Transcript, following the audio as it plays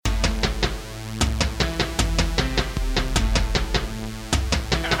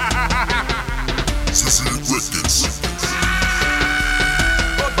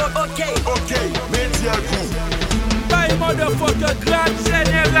By motherfucker grad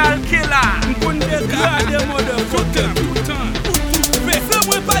Jeneral Killa. M'kon degrade motherfucker. Tout Fake. C'est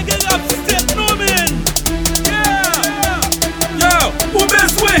moi pas de rap state no man. Yo, ou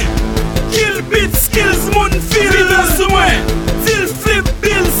bezwen. Kill beat skills moun feel. Rive Sou Mwen. Till flip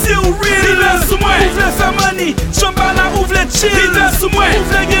bill se'w real. Rive Sou Mwen. Ouvre famani, Tchanmbala Ou vle chill. Rive Sou Mwen.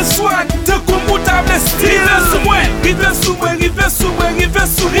 Ouvre gen swag, Tankou'm Ou table style. Rive Sou Mwen. Rive Sou Mwen, Rive Sou Mwen, Rive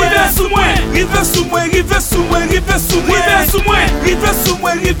Sou Mwen. Rive Sou Mwen. Rive Sou Mwen, Rive Sou Mwen, Rive Sou Mwen. Rive Sou Mwen. Rive Sou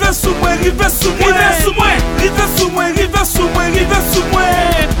Mwen, Rive Sou Mwen, Rive Sou Mwen. Rive Sou Mwen. Rive Sou Mwen, Rive Sou Mwen, Rive Sou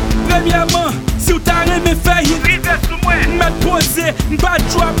Mwen. Premièrement, si ou ta reme fe'w, Rive Sou Mwen m'mèt posé, m'ba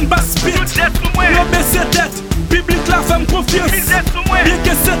drop, m'ba spit. M'en baisse tête, public la fè'm confiance. Bien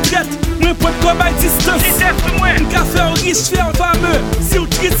que c'est traite, m'en pot combat distance. M'ka fe'w riche, fe'w fameux, si ou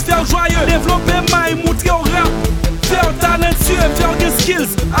triste, fe'w joyeux. Développer maille, montre'w rap. Fe'w talentueux, fe'w gen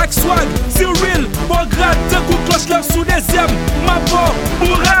skills, ak swag, si ou real, bon grad, Tankou'm cloche lè'w sous deuxième. Ma bon,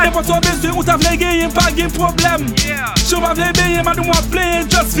 ou rad, n'importe quoi besoin, ou ta vle gagner, pas gen problème. Si ou pa vle bayer, madou moi play,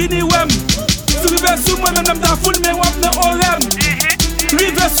 just fini wèm. Si Rive Sou Mwen même ta full mais wap nan orè'm.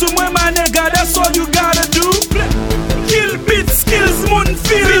 Rive Sou Mwen my nigga, that's all you gotta do. Kill beat skills moun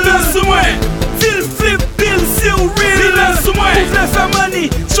feel. Rive Sou Mwen. Till flip bill se'w real. Rive Sou Mwen. Ouvre famani,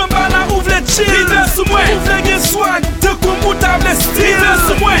 Tchanmbala Ou vle chill. Rive Sou Mwen. Ouvre gen swag, Tankou'm Ou table style. Rive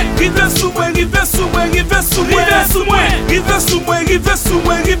Sou Mwen. Rive Sou Mwen, Rive Sou Mwen, Rive Sou Mwen. Rive Sou Mwen. Rive Sou Mwen, Rive Sou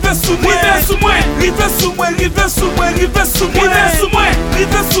Mwen, Rive Sou Mwen. Rive Sou Mwen. Rive Sou Mwen, Rive Sou Mwen, Rive Sou Mwen. Rive Sou Mwen.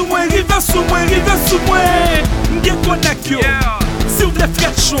 Rive Sou Mwen, Rive Sou Mwen, Rive Sou Mwen. M'gen connect yo. Si ou vle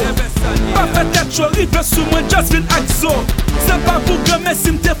fret chaud, pas fait tête chaud, Rive Sou Mwen just vin ak zo. C'est pas pour que mais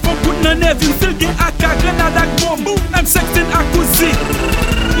si m'te fon kout nan nevin, sil gen AK, grenade ak bomb, M16 ak Uzi.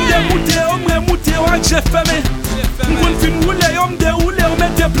 M'de muther ak j'ai fè'm. M'kon fin roule yo m'deroule ou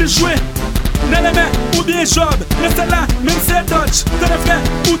mette plus joué. Neleme ou bien job, reste là, même c'est Deutch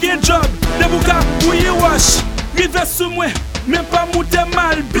Tande ou bien job, de bouka ou Yearh. Rive Sou Mwen, même pas muther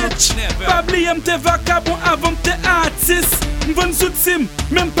mal bitch. Pas bliye'm te vagabond avant te artiste. M'von zouti'm,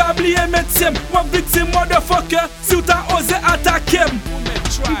 même pas bliyer metye'm. Wap victime motherfucker, si ou ta osé atake'm.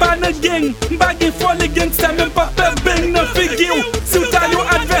 M'ba nan gang, m'ba gen folie gangster, même pas peur bang nan figi'w. Si ou ta yo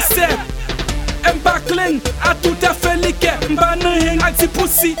adversaire, m'ba cling, a tout à fait liqué. M'ba nan hang ak ti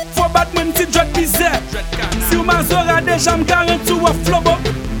pussy, faut battre même ti drug misère. Si ou ma zora déjà m'garanti ou a flobo.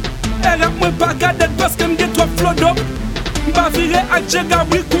 Et rap mwen pas cadet parce que m'get trop flow d'op. M'ba vire ak jega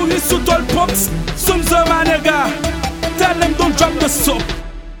bri kouri sous tol pops. Some my nigga, tell them don't drop the soap.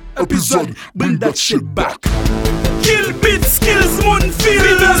 Episode, bring that shit back. Kill beat skills moun feel.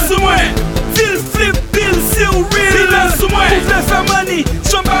 Rive Sou Mwen. Till flip bill se'w real. Rive Sou Mwen. Ouvre famani,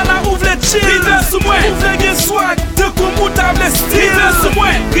 Tchanmbala Ou vle chill. Rive Sou Mwen. Ouvre gen swag, Tankou'm Ou table style. Rive Sou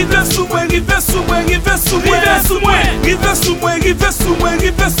Mwen. Rive Sou Mwen, Rive Sou Mwen, Rive Sou Mwen. Rive Sou Mwen. Rive Sou Mwen, Rive Sou Mwen,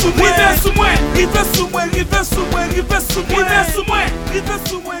 Rive Sou Mwen. Rive Sou Mwen. Rive Sou Mwen, Rive Sou Mwen, Rive Sou Mwen. Rive Sou Mwen. Rive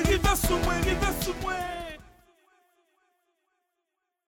Sou Mwen, Rive